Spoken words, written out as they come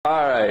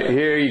right,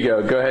 here you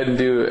go. Go ahead and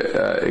do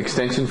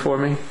extension for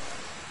me.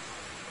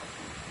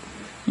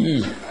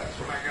 That's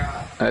what I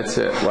got. That's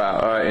it. Wow.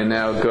 All right, and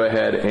now go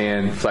ahead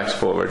and flex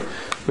forward,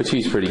 which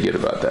he's pretty good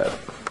about that.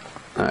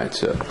 All right,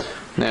 so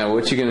now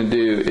what you're going to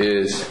do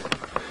is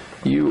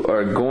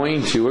we're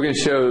going to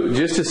show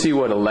just to see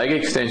what a leg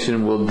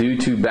extension will do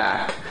to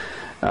back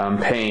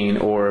pain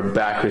or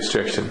back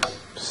restriction.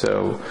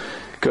 So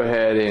go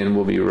ahead and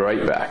we'll be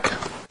right back.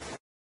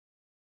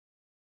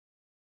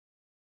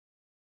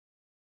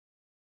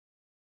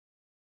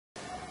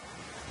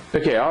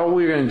 Okay, all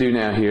we're going to do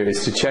now here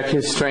is to check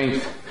his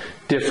strength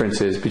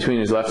differences between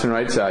his left and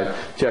right side.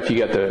 Jeff, you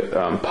got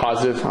the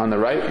positive on the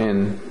right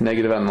and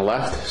negative on the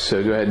left,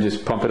 so go ahead and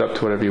just pump it up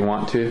to whatever you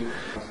want to.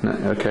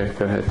 Okay,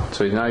 go ahead.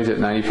 So now he's at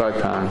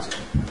 95 pounds.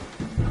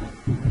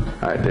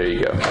 All right, there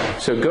you go.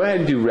 So go ahead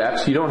and do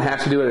reps. You don't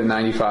have to do it at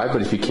 95,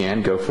 but if you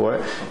can, go for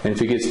it. And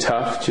if it gets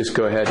tough, just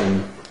go ahead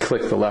and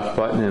click the left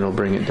button and it'll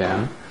bring it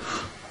down.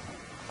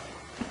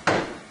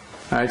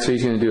 All right, so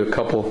he's going to do a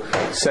couple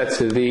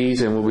sets of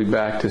these and we'll be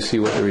back to see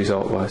what the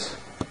result was.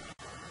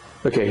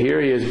 Okay,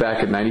 here he is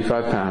back at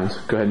 95 pounds.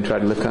 Go ahead and try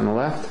to lift on the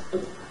left.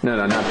 No,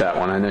 not that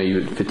one. I know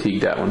you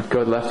fatigued that one. Go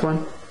to the left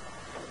one.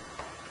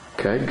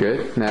 Okay,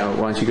 good. Now,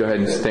 why don't you go ahead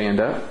and stand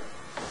up.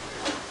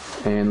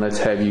 And let's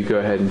have you go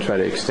ahead and try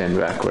to extend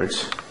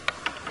backwards.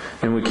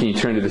 And can you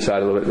turn to the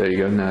side a little bit? There you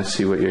go. Now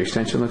see what your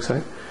extension looks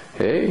like.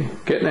 Hey,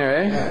 getting there,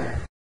 eh?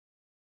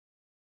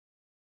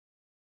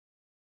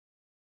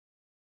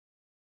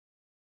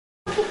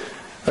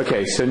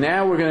 Okay, so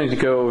now we're going to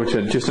go over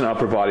to just an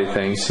upper body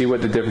thing, see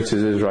what the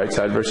differences is right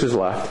side versus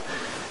left,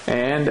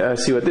 and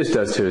see what this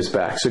does to his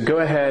back. So go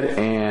ahead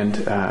and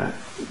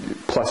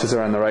pluses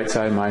are on the right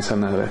side, minus on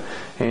the other,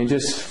 and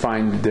just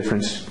find the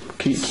difference.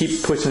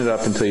 Keep pushing it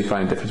up until you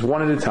find a difference,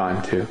 one at a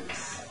time too.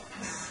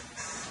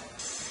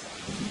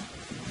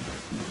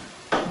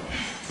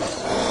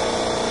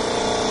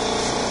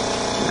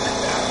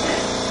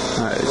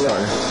 All right, it's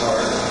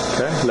harder.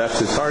 Okay,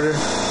 left is harder.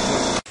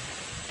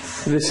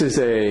 This is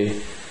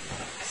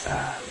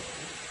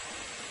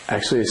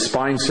actually a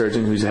spine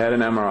surgeon who's had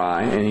an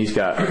MRI, and he's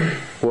got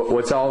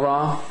what's all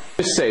wrong?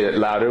 Just say it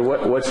louder.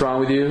 What's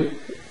wrong with you?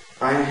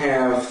 I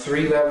have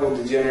 3-level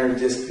degenerative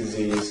disc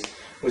disease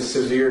with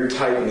severe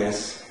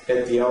tightness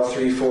at the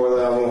L3-4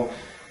 level,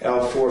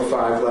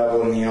 L4-5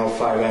 level, and the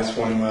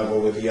L5-S1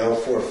 level, with the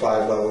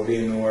L4-5 level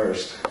being the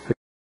worst.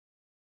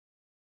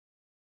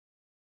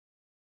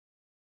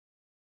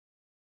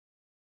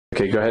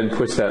 Okay, go ahead and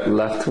push that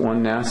left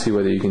one now, see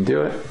whether you can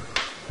do it.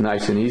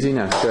 Nice and easy.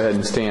 Now go ahead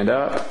and stand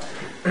up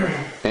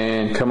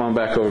and come on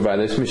back over by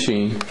this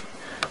machine.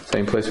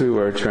 Same place we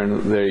were.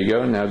 Turn. There you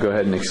go. Now go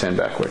ahead and extend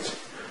backwards.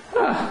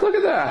 Ah, look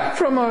at that.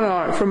 From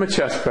a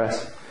chest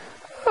press.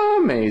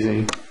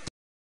 Amazing.